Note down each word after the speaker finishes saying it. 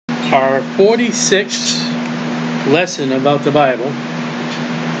our 46th lesson about the Bible.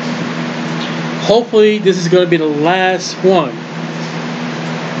 Hopefully this is going to be the last one.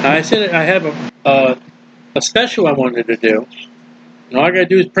 I said I have a special I wanted to do. And all I got to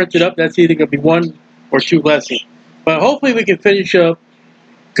do is print it up. That's either going to be 1 or 2 lessons. But hopefully we can finish up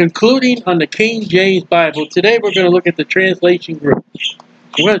concluding on the King James Bible. Today we're going to look at the translation group.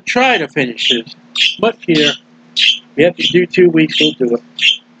 We're going to try to finish this. Much here. We have to do 2 weeks, we'll do it.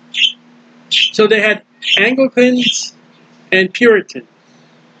 So they had Anglicans and Puritans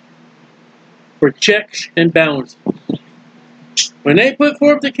for checks and balances. When they put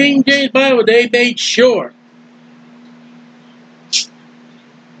forth the King James Bible, they made sure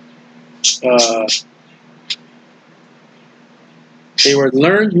they were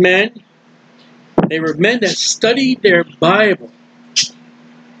learned men. They were men that studied their Bible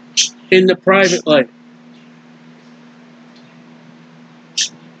in the private life.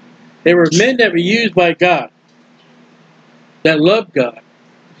 They were men that were used by God, that loved God.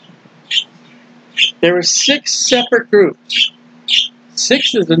 There were 6 separate groups.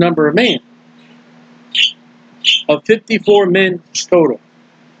 6 is the number of men. Of 54 men total.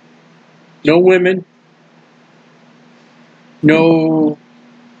 No women. No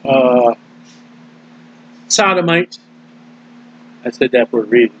sodomites. I said that for a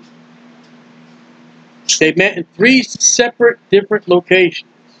reason. They met in 3 separate different locations.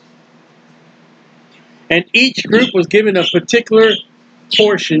 And each group was given a particular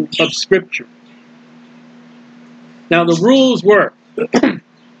portion of Scripture. Now the rules were,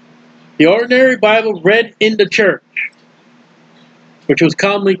 the ordinary Bible read in the church, which was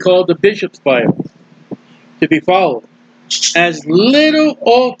commonly called the Bishop's Bible, to be followed, as little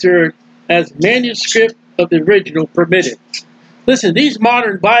altered as manuscript of the original permitted. Listen, these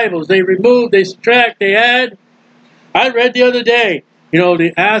modern Bibles, they remove, they subtract, they add. I read the other day,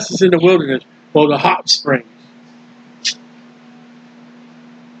 the asses in the wilderness, or the hot springs.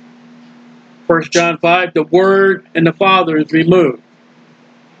 1 John 5, the Word and the Father is removed.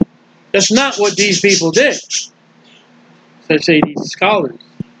 That's not what these people did. So I say these scholars,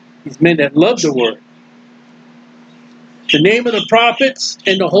 these men that love the Word. The name of the prophets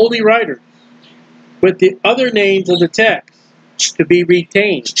and the holy writers, with the other names of the text, to be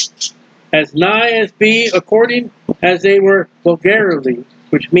retained, as nigh as be according as they were vulgarly,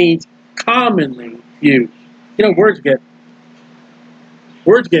 which means commonly used. Words get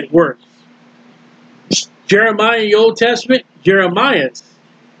worse. Jeremiah in the Old Testament, Jeremiah's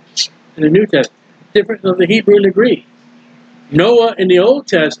in the New Testament. Different of the Hebrew and the Greek. Noah in the Old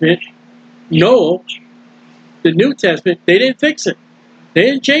Testament, Noah, the New Testament, they didn't fix it. They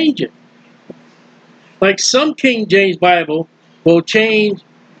didn't change it. Like some King James Bible will change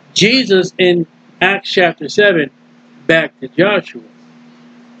Jesus in Acts chapter 7 back to Joshua.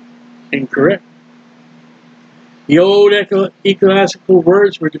 Incorrect. The old ecclesiastical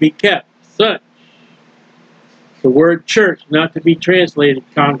words were to be kept, such. The word church not to be translated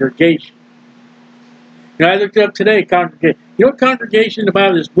congregation. I looked it up today, congregation. Congregation in the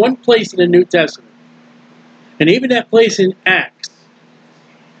Bible is one place in the New Testament. And even that place in Acts.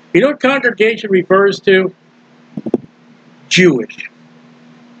 You know what congregation refers to? Jewish.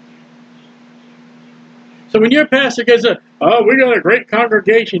 So when your pastor gets we got a great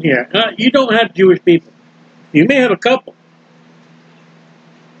congregation here. You don't have Jewish people. You may have a couple.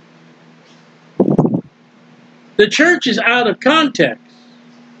 The church is out of context.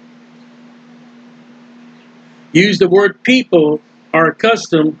 Use the word people are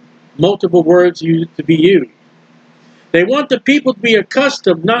accustomed, multiple words used to be used. They want the people to be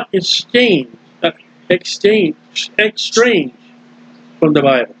accustomed, not estranged from the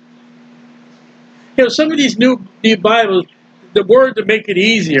Bible. Some of these new Bibles, the word to make it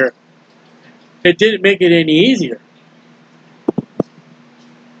easier, it didn't make it any easier.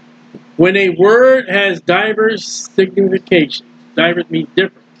 When a word has diverse significations, diverse means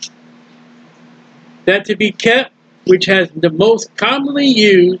different, that to be kept, which has the most commonly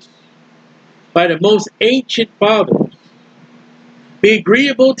used by the most ancient fathers, be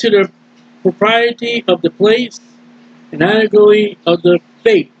agreeable to the propriety of the place and adequacy of the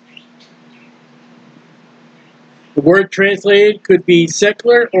faith. The word translated could be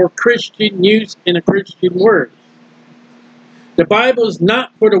secular or Christian use in a Christian word. The Bible is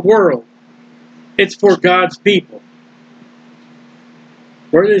not for the world. It's for God's people.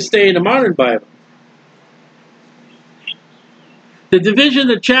 Where do they stay in the modern Bible? The division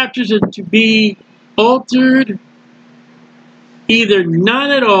of chapters is to be altered either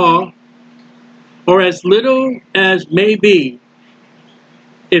not at all or as little as may be,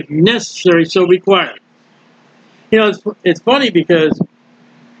 if necessary, so required. It's funny because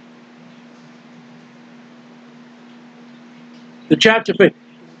The chapter,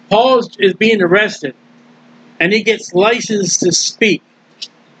 Paul is being arrested, and he gets licensed to speak.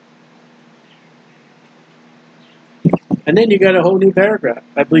 And then you got a whole new paragraph,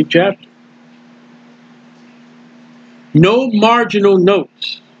 I believe, chapter. No marginal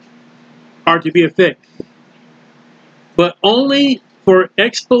notes are to be affixed, but only for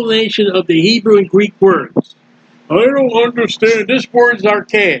explanation of the Hebrew and Greek words. I don't understand. This word is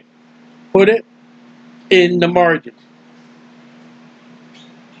archaic. Put it in the margin.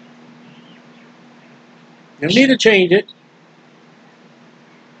 You don't need to change it.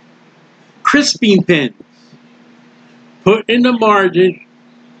 Crisping pins. Put in the margin.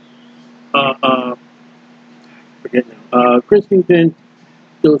 Forget now. Crisping pins.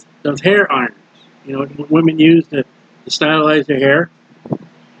 Those hair irons. You know, women use to stylize their hair.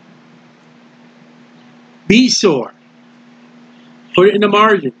 Beesore. Put it in the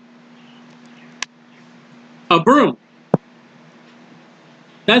margin. A broom.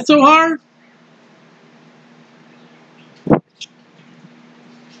 That's so hard?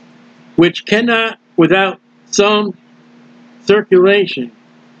 Which cannot, without some circulation,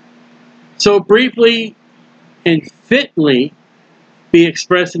 so briefly and fitly be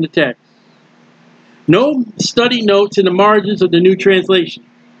expressed in the text. No study notes in the margins of the New Translation.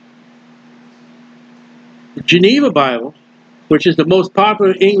 The Geneva Bible, which is the most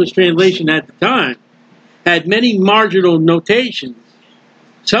popular English translation at the time, had many marginal notations,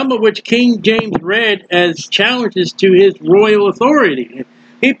 some of which King James read as challenges to his royal authority.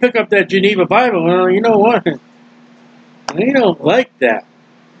 He picked up that Geneva Bible, well, you know what? He don't like that.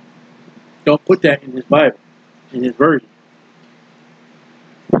 Don't put that in his Bible, in his version.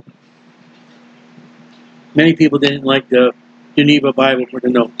 Many people didn't like the Geneva Bible for the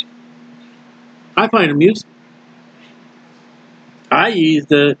notes. I find them useful. I use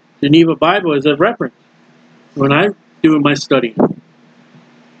the Geneva Bible as a reference when I'm doing my study.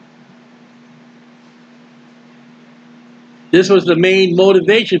 This was the main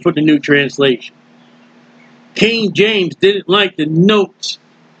motivation for the New Translation. King James didn't like the notes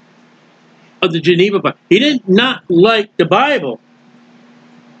of the Geneva Bible. He did not like the Bible.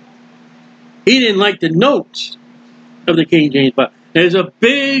 He didn't like the notes of the King James Bible. There's a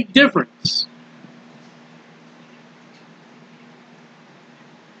big difference.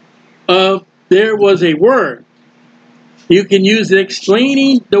 There was a word. You can use it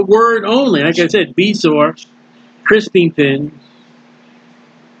explaining the word only. Like I said, beesore, crisping pins,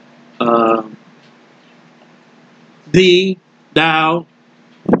 thee, thou.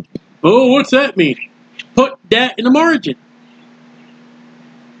 Oh, what's that mean? Put that in the margin.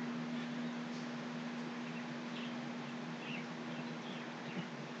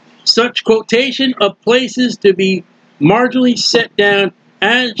 Such quotation of places to be marginally set down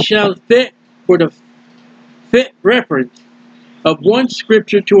as shall fit for the fit reference of one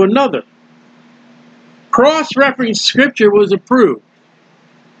scripture to another. Cross-referencing scripture was approved.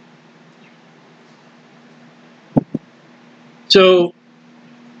 So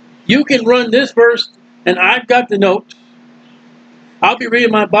you can run this verse, and I've got the notes. I'll be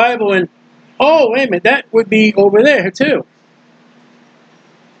reading my Bible, and oh, wait a minute, that would be over there too.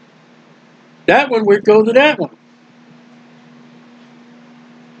 That one would go to that one.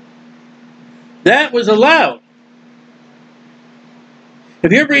 That was allowed.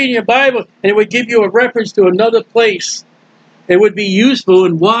 If you're reading your Bible and it would give you a reference to another place, it would be useful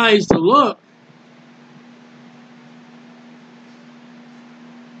and wise to look.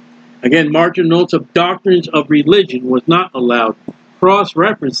 Again, margin notes of doctrines of religion was not allowed.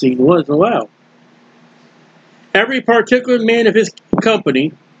 Cross-referencing was allowed. Every particular man of his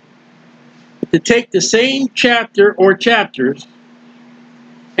company to take the same chapter or chapters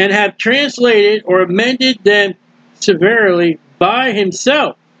and have translated or amended them severely by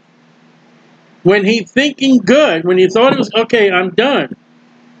himself. When he thinking good, when he thought it was, okay, I'm done,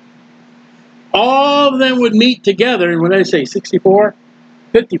 all of them would meet together, and when I say 64,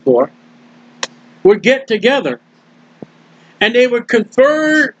 54, would get together, and they would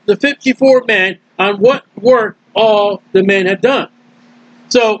confer the 54 men on what work all the men had done.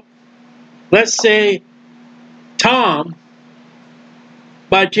 So, let's say Tom,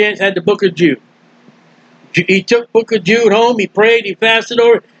 by chance, had the book of Jude. He took book of Jude home, he prayed, he fasted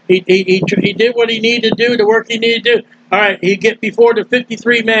over it, he did what he needed to do, the work he needed to do. All right, he'd get before the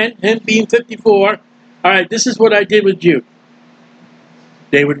 53 men, him being 54. All right, this is what I did with Jude.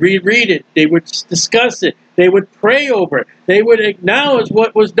 They would reread it, they would discuss it, they would pray over it, they would acknowledge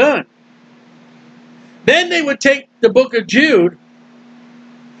what was done. Then they would take the book of Jude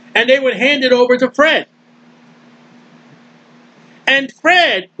and they would hand it over to Fred. And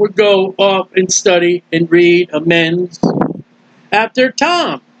Fred would go off and study and read, amends, after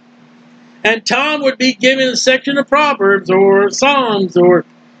Tom. And Tom would be given a section of Proverbs or Psalms or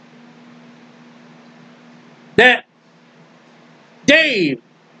that Dave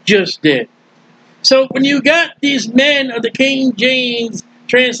just did. So when you got these men of the King James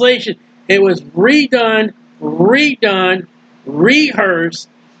translation, it was redone, redone, rehearsed,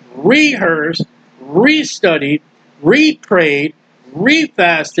 restudied, re-prayed,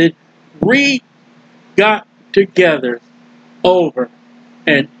 re-fasted, re-got together over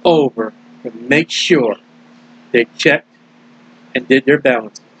and over to make sure they checked and did their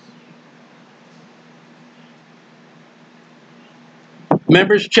balances.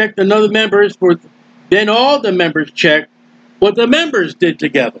 Members checked another members for, then all the members checked what the members did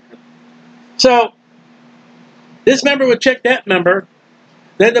together. So this member would check that member,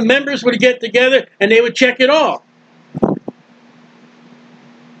 then the members would get together and they would check it all.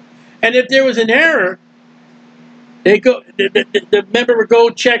 And if there was an error, the member would go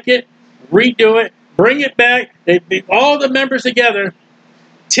check it, redo it, bring it back, they'd be all the members together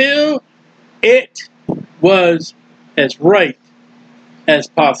till it was as right as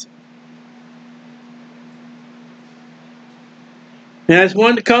possible. And as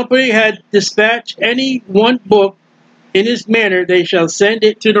one company had dispatched any one book in this manner, they shall send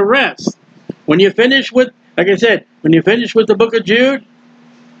it to the rest. When you finish with, like I said, when you finish with the book of Jude,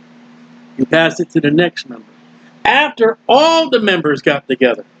 you pass it to the next member. After all the members got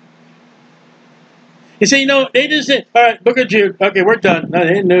together. You see, they just said, all right, book of Jude. Okay, we're done. No,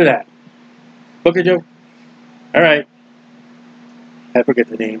 they didn't do that. Book of Jude. All right. I forget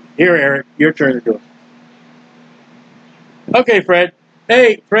the name. Here, Eric, your turn to do it. Okay, Fred.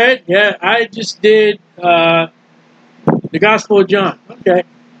 Hey, Fred, yeah, I just did the Gospel of John. Okay.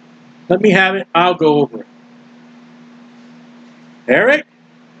 Let me have it. I'll go over it. Eric,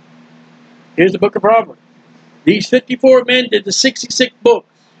 here's the book of Proverbs. These 54 men did the 66 books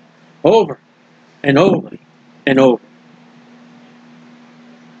over and over and over.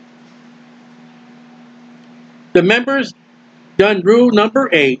 The members done rule number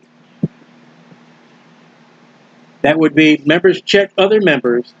 8. That would be members check other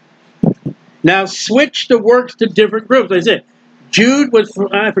members. Now switch the works to different groups. Like I said, Jude was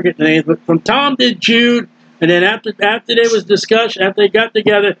from, I forget the names, but from Tom did Jude, and then after there was discussion, after they got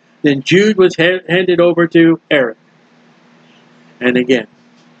together, then Jude was handed over to Eric. And again,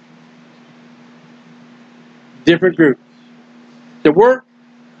 different groups. The work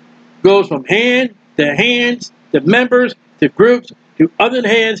goes from hand to hands to members to groups to other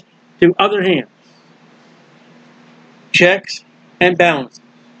hands to other hands. Checks and balances.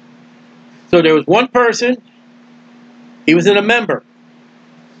 So there was one person, he was in a member.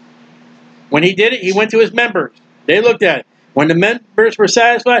 When he did it, he went to his members. They looked at it. When the members were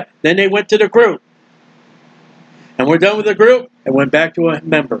satisfied, then they went to the group. And we're done with the group, and went back to a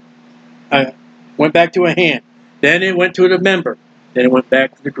member. Went back to a hand. Then it went to the member. Then it went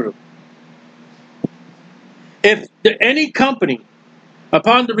back to the group. If any company,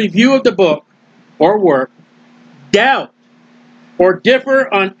 upon the review of the book or work, doubt or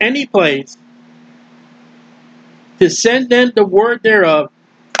differ on any place, to send them the word thereof,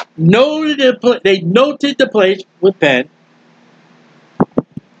 they noted the place with pen,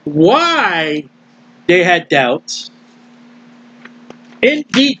 why they had doubts, in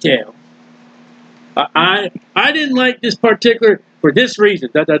detail. I didn't like this particular, for this reason,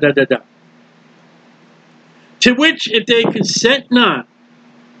 To which, if they consent not,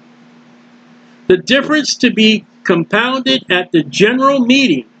 the difference to be compounded at the general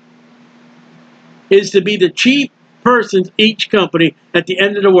meeting is to be the chief persons each company at the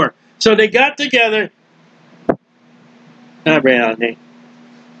end of the work. So they got together. I ran out of name.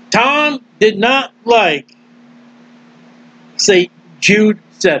 Tom did not like, say, Jude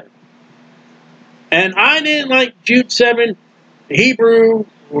 7. And I didn't like Jude 7, the Hebrew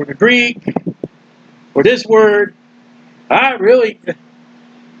or the Greek or this word.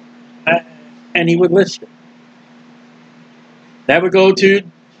 And he would list it. That would go to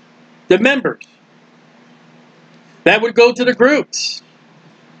the members. That would go to the groups.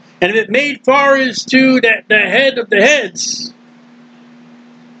 And if it made far as to the head of the heads,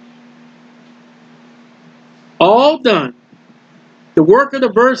 all done. The work of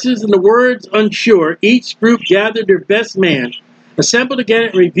the verses and the words unsure, each group gathered their best man, assembled again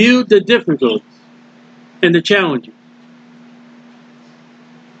and reviewed the difficulties and the challenges.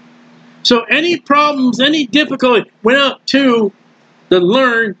 So any problems, any difficulty went up to the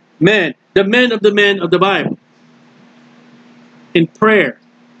learned men, the men of the Bible, in prayer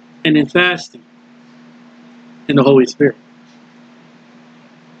and in fasting in the Holy Spirit.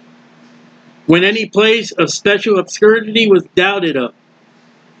 when any place of special obscurity was doubted of.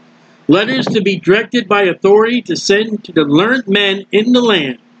 Letters to be directed by authority to send to the learned men in the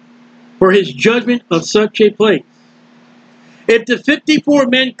land for his judgment of such a place. If the 54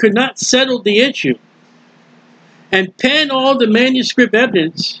 men could not settle the issue and pen all the manuscript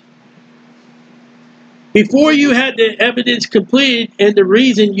evidence, before you had the evidence completed and the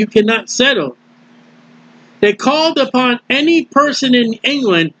reason you cannot settle, they called upon any person in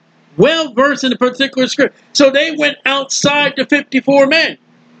England well versed in a particular script. So they went outside the 54 men.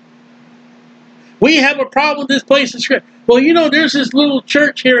 We have a problem with this place of script. Well, you know, there's this little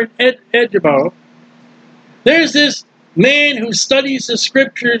church here in Edinburgh. There's this man who studies the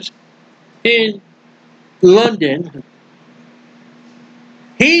scriptures in London.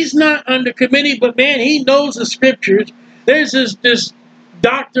 He's not on the committee, but man, he knows the scriptures. There's this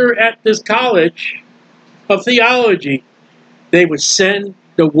doctor at this college of theology. They would send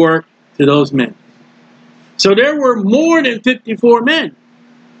the work to those men. So there were more than 54 men.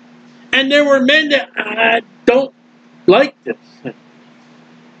 And there were men that don't like this.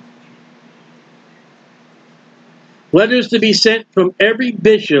 Letters to be sent from every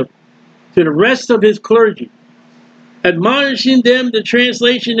bishop to the rest of his clergy, admonishing them the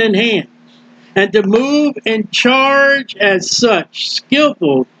translation in hand, and to move and charge as such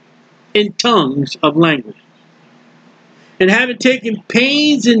skillful in tongues of language. And having taken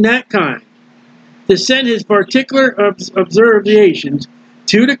pains in that kind, to send his particular observations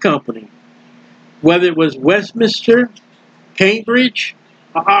to the company, whether it was Westminster, Cambridge,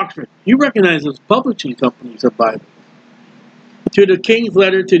 or Oxford. You recognize those publishing companies of Bible. To the king's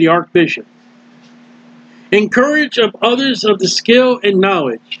letter to the archbishop. Encourage of others of the skill and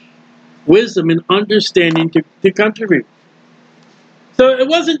knowledge, wisdom and understanding to contribute. So it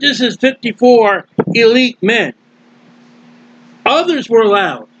wasn't just his 54 elite men. Others were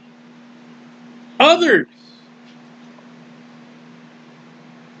allowed. Others.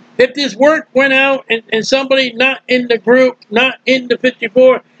 If this work went out and somebody not in the group, not in the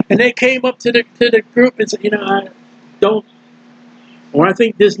 54, and they came up to the group and said, you know, I don't, or I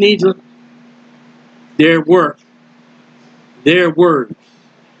think this needs their work, their words,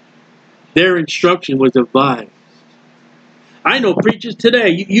 their instruction was advised. I know preachers today,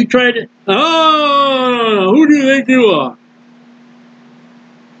 you try to, who do you think you are?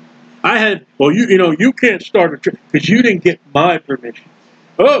 I had, well, you know, you can't start a church because you didn't get my permission.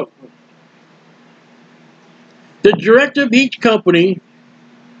 Oh. The director of each company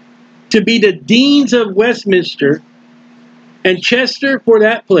to be the deans of Westminster and Chester for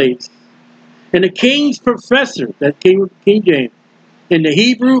that place, and the king's professor, that King James, in the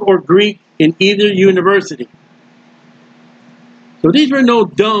Hebrew or Greek in either university. So these were no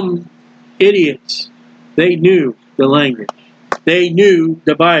dumb idiots. They knew the language. They knew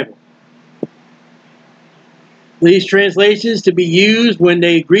the Bible. These translations to be used when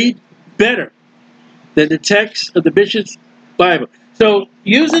they agreed better than the text of the bishop's Bible. So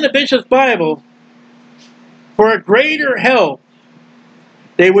using the bishop's Bible for a greater help,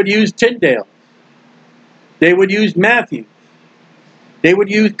 they would use Tyndale. They would use Matthew. They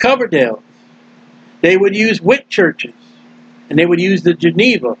would use Coverdale. They would use Whitchurch's. And they would use the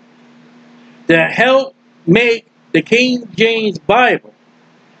Geneva to help make the King James Bible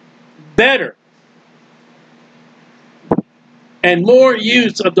better and more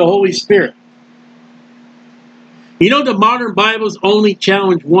use of the Holy Spirit. You know, the modern Bibles only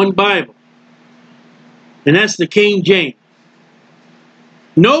challenge one Bible, and that's the King James.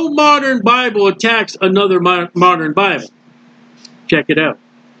 No modern Bible attacks another modern Bible. Check it out.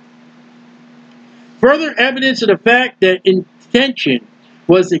 Further evidence of the fact that intention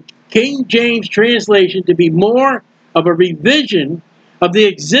was the King James translation to be more of a revision of the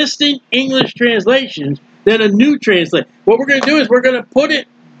existing English translations than a new translation. What we're going to do is we're going to put it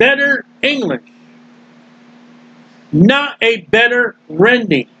better English, not a better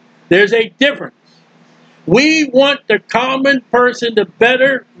rendering. There's a difference. We want the common person to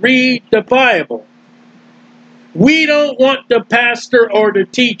better read the Bible. We don't want the pastor or the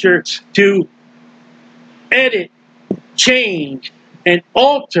teacher to edit, change, and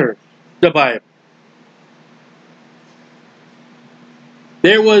alter the Bible.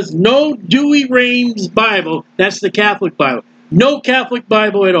 There was no Douay-Rheims Bible. That's the Catholic Bible. No Catholic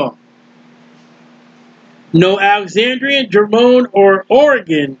Bible at all. No Alexandrian, German, or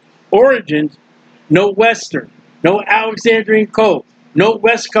origins. No Western. No Alexandrian Code. No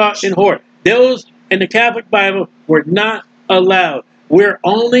Westcott and Hort. Those in the Catholic Bible were not allowed. We're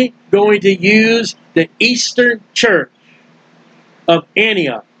only going to use the Eastern Church of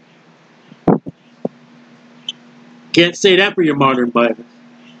Antioch. Can't say that for your modern Bible.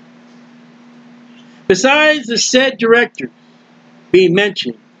 Besides the said directors being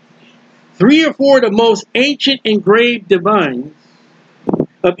mentioned, 3 or 4 of the most ancient engraved divines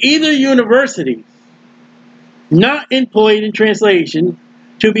of either universities not employed in translation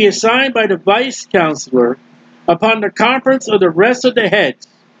to be assigned by the vice chancellor upon the conference of the rest of the heads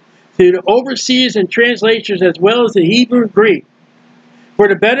to the overseers and translators as well as the Hebrew and Greek for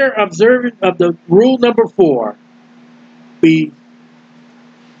the better observance of the rule number 4 be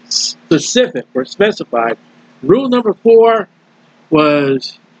specific or specified. Rule number 4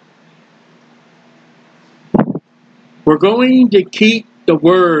 was we're going to keep the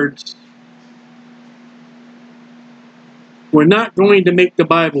words. We're not going to make the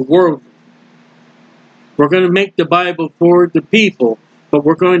Bible worldly. We're going to make the Bible for the people, but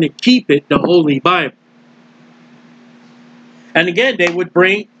we're going to keep it the Holy Bible. And again, they would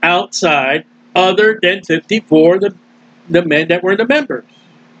bring outside other than 54 the men that were the members,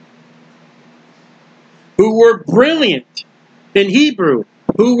 who were brilliant in Hebrew,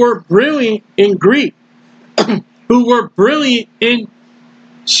 who were brilliant in Greek, who were brilliant in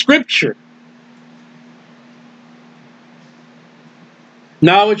Scripture.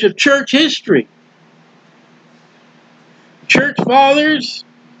 Knowledge of church history. Church fathers,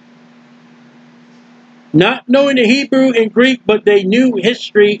 not knowing the Hebrew and Greek, but they knew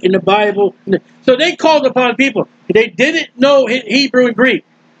history in the Bible. So they called upon people. They didn't know Hebrew and Greek,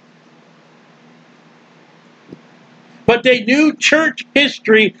 but they knew church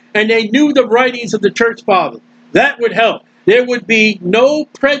history and they knew the writings of the church fathers. That would help. There would be no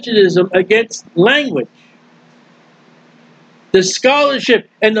prejudice against language. The scholarship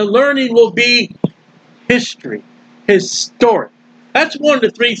and the learning will be history, historic. That's one of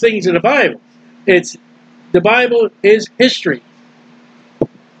the 3 things in the Bible. The Bible is history.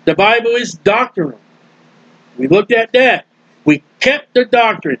 The Bible is doctrinal. We looked at that. We kept the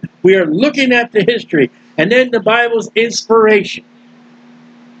doctrine. We are looking at the history. And then the Bible's inspiration.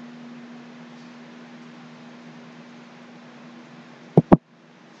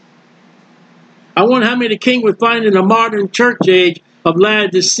 I wonder how many the king would find in the modern church age of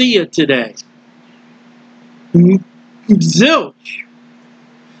Laodicea today. Zilch.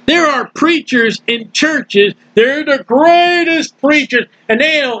 There are preachers in churches, they're the greatest preachers, and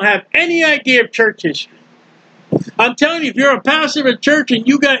they don't have any idea of church history. I'm telling you, if you're a pastor of a church and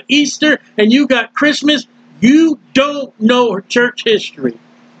you got Easter and you got Christmas, you don't know church history.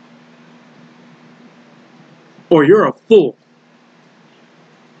 Or you're a fool.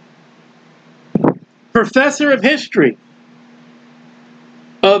 Professor of history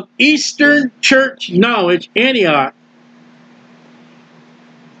of Eastern Church knowledge, Antioch,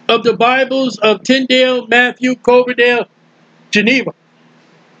 of the Bibles of Tyndale, Matthew, Coverdale, Geneva,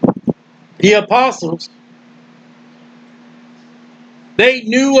 the apostles. They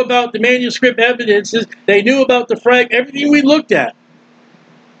knew about the manuscript evidences. They knew about the everything we looked at.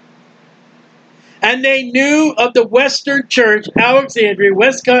 And they knew of the Western Church, Alexandria,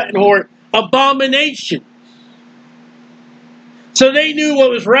 Westcott, and Hort, abomination. So they knew what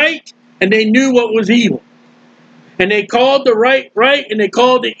was right, and they knew what was evil. And they called the right, right, and they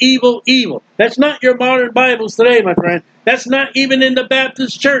called the evil, evil. That's not your modern Bibles today, my friend. That's not even in the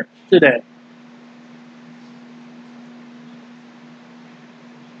Baptist church today.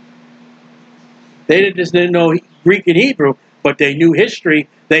 They just didn't know Greek and Hebrew, but they knew history.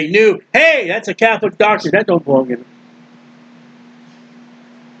 They knew, hey, that's a Catholic doctrine. That don't belong in it.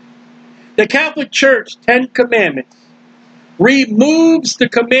 The Catholic Church, 10 Commandments, removes the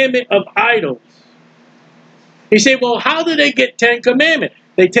commandment of idols. You say, well, how do they get 10 Commandments?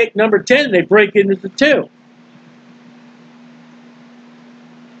 They take number 10 and they break it into 2.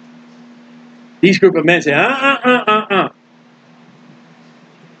 These group of men say,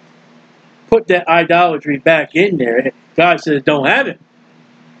 put that idolatry back in there. God says, don't have it.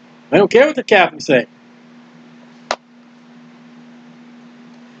 I don't care what the Catholics say.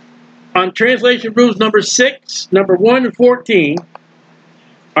 On translation rules number 6, number 1 and 14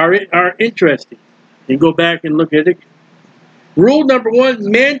 are interesting. You go back and look at it. Rule number 1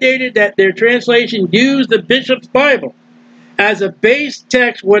 mandated that their translation use the bishop's Bible as a base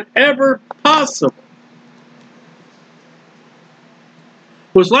text whenever possible.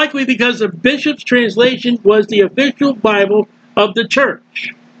 Was likely because the bishop's translation was the official Bible of the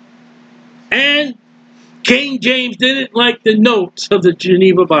church. And King James didn't like the notes of the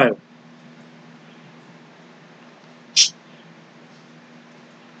Geneva Bible.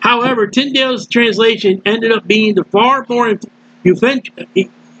 However, Tyndale's translation ended up being the far more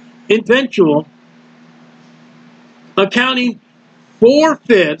influential, accounting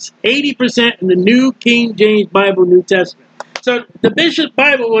 4/5, 80% in the New King James Bible New Testament. So the Bishop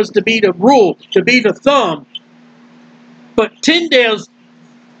Bible was to be the rule, to be the thumb. But Tyndale's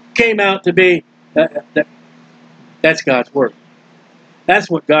came out to be, that's God's word. That's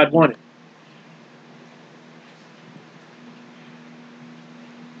what God wanted.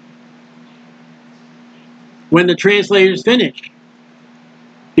 When the translators finished,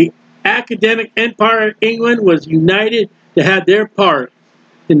 the academic empire of England was united to have their part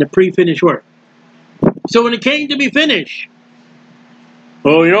in the pre-finished work. So when it came to be finished,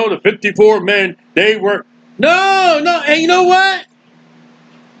 oh, you know, the 54 men, they were... No, and you know what?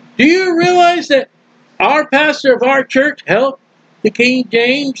 Do you realize that our pastor of our church helped the King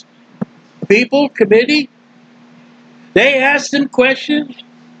James People Committee? They asked him questions.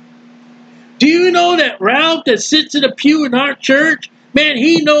 Do you know that Ralph that sits in the pew in our church, man,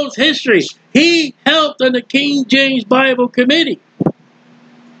 he knows history. He helped on the King James Bible Committee.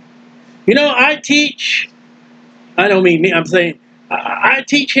 You know, I teach, I don't mean me, I'm saying, I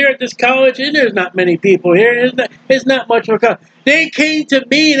teach here at this college, and there's not many people here. It's not much of a college. They came to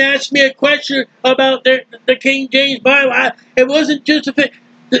me and asked me a question about the King James Bible. It wasn't just the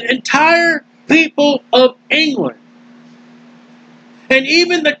entire people of England. And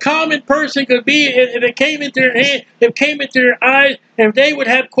even the common person could be, if it came into their hand, if it came into their eyes, and if they would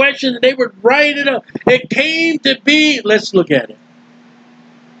have questions, they would write it up. It came to be, let's look at it.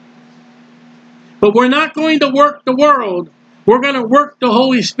 But we're not going to work the world. We're going to work the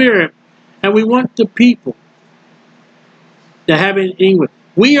Holy Spirit. And we want the people to have it in English.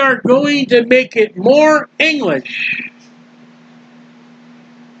 We are going to make it more English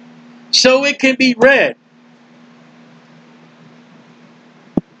so it can be read.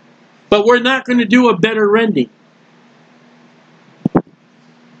 But we're not going to do a better rendering.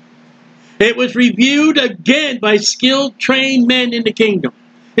 It was reviewed again by skilled, trained men in the kingdom.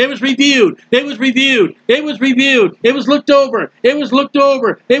 It was reviewed. It was reviewed. It was reviewed. It was looked over. It was looked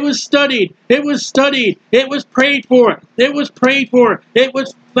over. It was studied. It was studied. It was prayed for. It was prayed for. It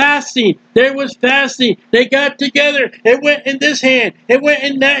was fasting. There was fasting. They got together. It went in this hand. It went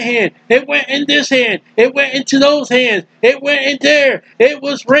in that hand. It went in this hand. It went into those hands. It went in there. It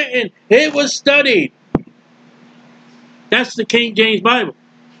was written. It was studied. That's the King James Bible.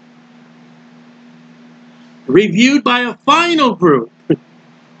 Reviewed by a final group.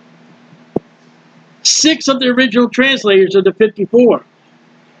 6 of the original translators of the 54.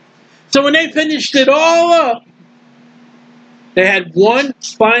 So when they finished it all up, they had one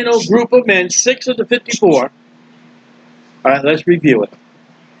final group of men, 6 of the 54. All right, let's review it.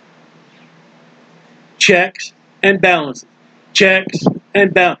 Checks and balances. Checks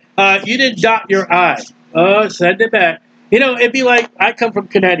and balance. You didn't dot your I. Send it back. You know, it'd be like, I come from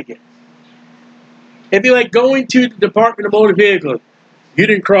Connecticut. It'd be like going to the Department of Motor Vehicles. You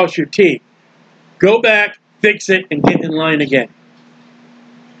didn't cross your T. Go back, fix it, and get in line again.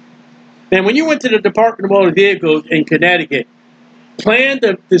 And when you went to the Department of Motor Vehicles in Connecticut, plan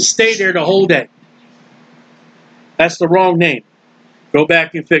to stay there the whole day. That's the wrong name. Go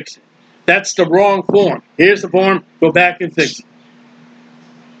back and fix it. That's the wrong form. Here's the form. Go back and fix it.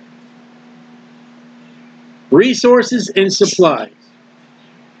 Resources and supplies.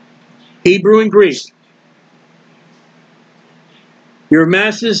 Hebrew and Greek. Your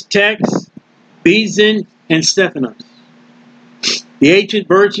masses, texts, Besan, and Stephanos. The ancient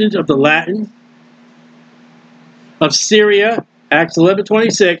versions of the Latin, of Syria, Acts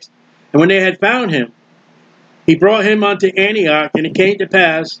 11:26. And when they had found him, he brought him unto Antioch, and it came to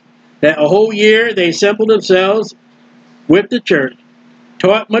pass that a whole year they assembled themselves with the church,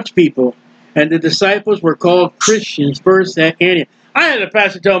 taught much people, and the disciples were called Christians first at Antioch. I had a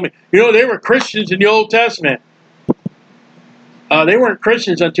pastor tell me, you know, they were Christians in the Old Testament. They weren't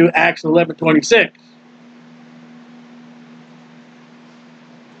Christians until Acts 11:26.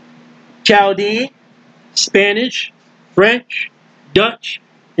 Chaldean, Spanish, French, Dutch,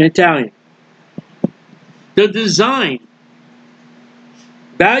 and Italian. The design,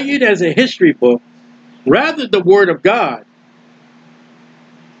 valued as a history book, rather the Word of God,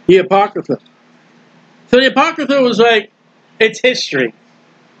 the Apocrypha. So the Apocrypha was like, it's history,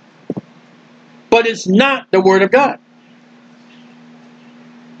 but it's not the Word of God.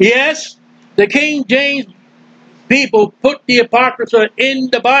 Yes, the King James people put the Apocrypha in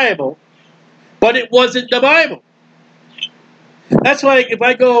the Bible, but it wasn't the Bible. That's like if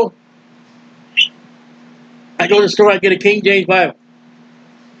I go to the store, I get a King James Bible.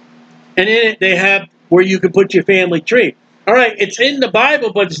 And in it, they have where you can put your family tree. All right, it's in the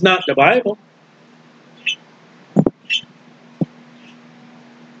Bible, but it's not the Bible.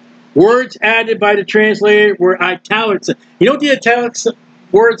 Words added by the translator were italics. You know what the italics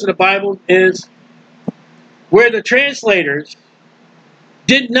words of the Bible is? where the translators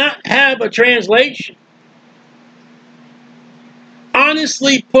did not have a translation,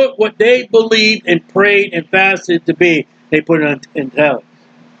 honestly put what they believed and prayed and fasted to be, they put it in italics.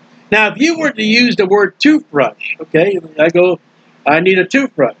 Now, if you were to use the word toothbrush, okay, I need a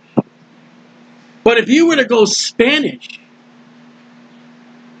toothbrush. But if you were to go Spanish,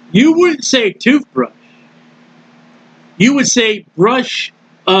 you wouldn't say toothbrush. You would say brush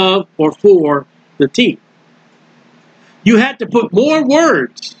of or for the teeth. You had to put more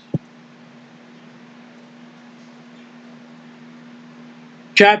words.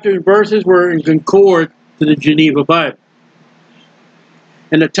 Chapters and verses were in concord to the Geneva Bible.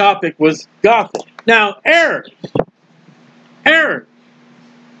 And the topic was Gothic. Now, errors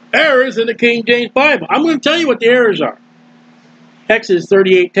in the King James Bible. I'm going to tell you what the errors are. Exodus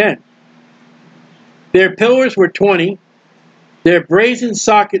 38:10. Their pillars were 20. Their brazen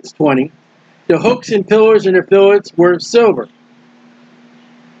sockets 20. The hooks and pillars and their fillets were silver.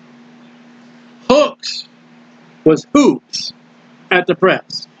 Hooks was hoops at the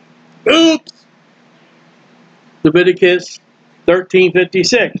press. Oops! Leviticus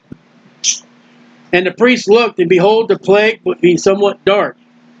 13:56. And the priest looked, and behold, the plague would be somewhat dark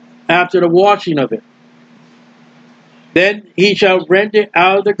after the washing of it. Then he shall rend it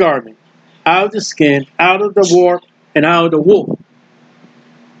out of the garment, out of the skin, out of the warp, and out of the wool.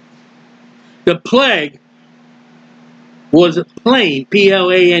 The plague was plain,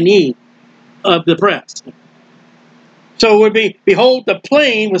 P-L-A-N-E, of the press. So it would be, behold, the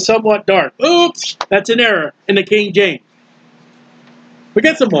plain was somewhat dark. Oops, that's an error in the King James. We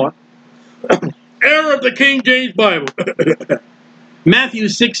get some more. Error of the King James Bible. Matthew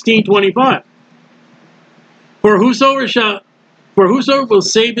 16:25. For whosoever will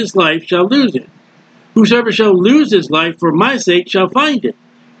save his life shall lose it. Whosoever shall lose his life for my sake shall find it.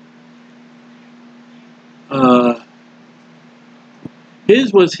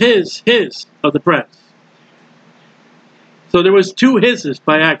 His was his of the press. So there was two hisses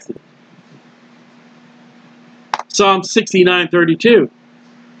by accident. Psalm 69:32.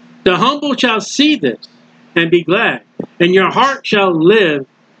 The humble shall see this and be glad, and your heart shall live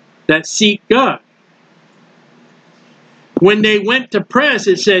that seek God. When they went to press,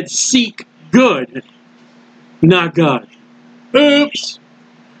 it said seek good, not God. Oops!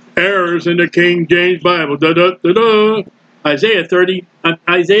 Errors in the King James Bible. Da, da, da, da. Isaiah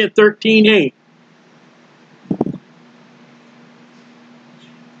 13:8.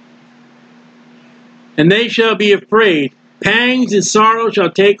 And they shall be afraid. Pangs and sorrow shall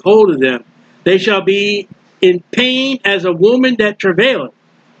take hold of them. They shall be in pain as a woman that travaileth.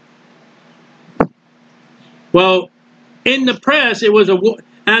 Well, in the press, it was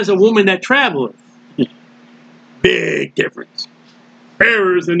as a woman that traveleth. Big difference.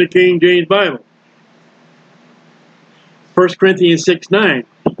 Errors in the King James Bible. 1 Corinthians 6:9.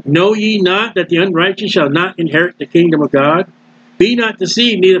 Know ye not that the unrighteous shall not inherit the kingdom of God? Be not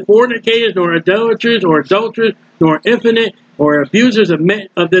deceived, neither fornicators, nor idolaters, or adulterers, nor effeminate, or abusers of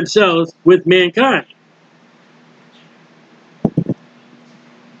themselves with mankind.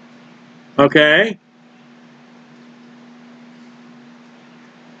 Okay?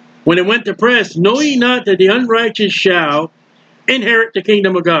 When it went to press, know ye not that the unrighteous shall inherit the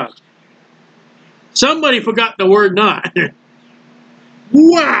kingdom of God? Somebody forgot the word not.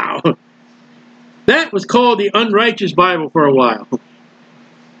 Wow! That was called the unrighteous Bible for a while.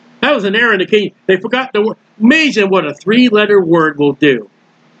 That was an error in the king. They forgot the word. Amazing what a three-letter word will do.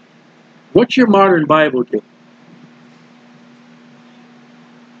 What's your modern Bible do?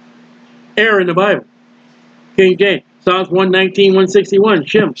 Error in the Bible. King James. Psalms 119, 161.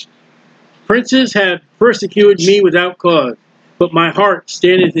 Shims. Princes have persecuted me without cause, but my heart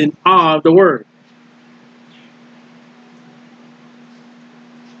standeth in awe of the word.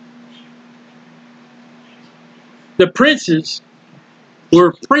 The princes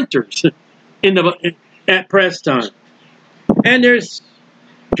were printers at press time. And there's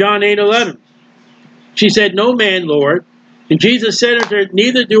John 8:11. She said, no man, Lord. And Jesus said unto her,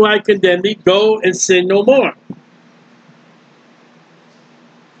 neither do I condemn thee. Go and sin no more.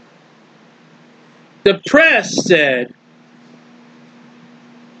 The press said,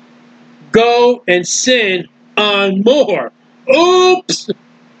 go and sin on more. Oops!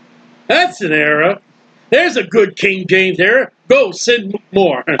 That's an error. There's a good King James error. Go sin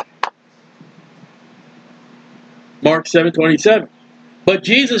more. Mark 7:27. But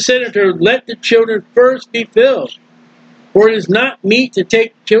Jesus said unto her, let the children first be filled, for it is not meet to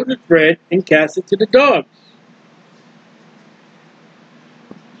take children's bread and cast it to the dogs.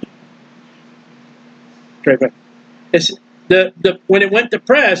 When it went to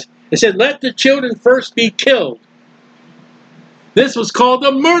press, It said, let the children first be killed. This was called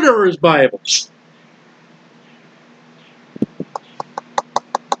the murderer's Bible.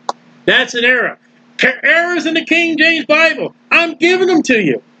 That's an error. Errors in the King James Bible. I'm giving them to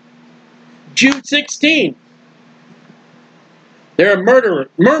you. Jude 16. They're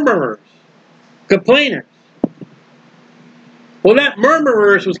murmurers, complainers. Well, that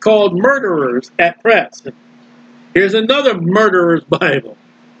murmurers was called murderers at Preston. Here's another murderer's Bible.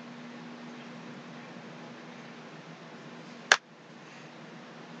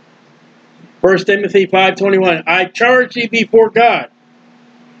 First Timothy 5:21. I charge thee before God.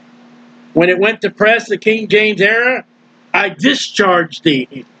 When it went to press the King James era, I discharged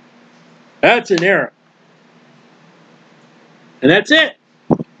thee. That's an error. And that's it.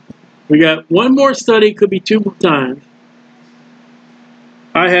 We got one more study, could be 2 more times.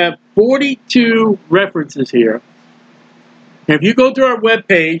 I have 42 references here. And if you go to our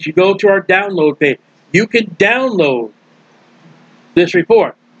webpage, you go to our download page, you can download this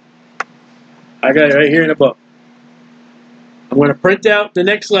report. I got it right here in a book. I'm going to print out the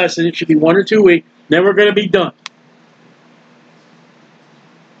next lesson. It should be 1 or 2 weeks. Then we're going to be done.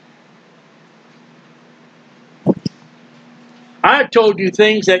 I've told you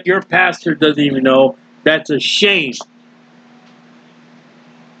things that your pastor doesn't even know. That's a shame.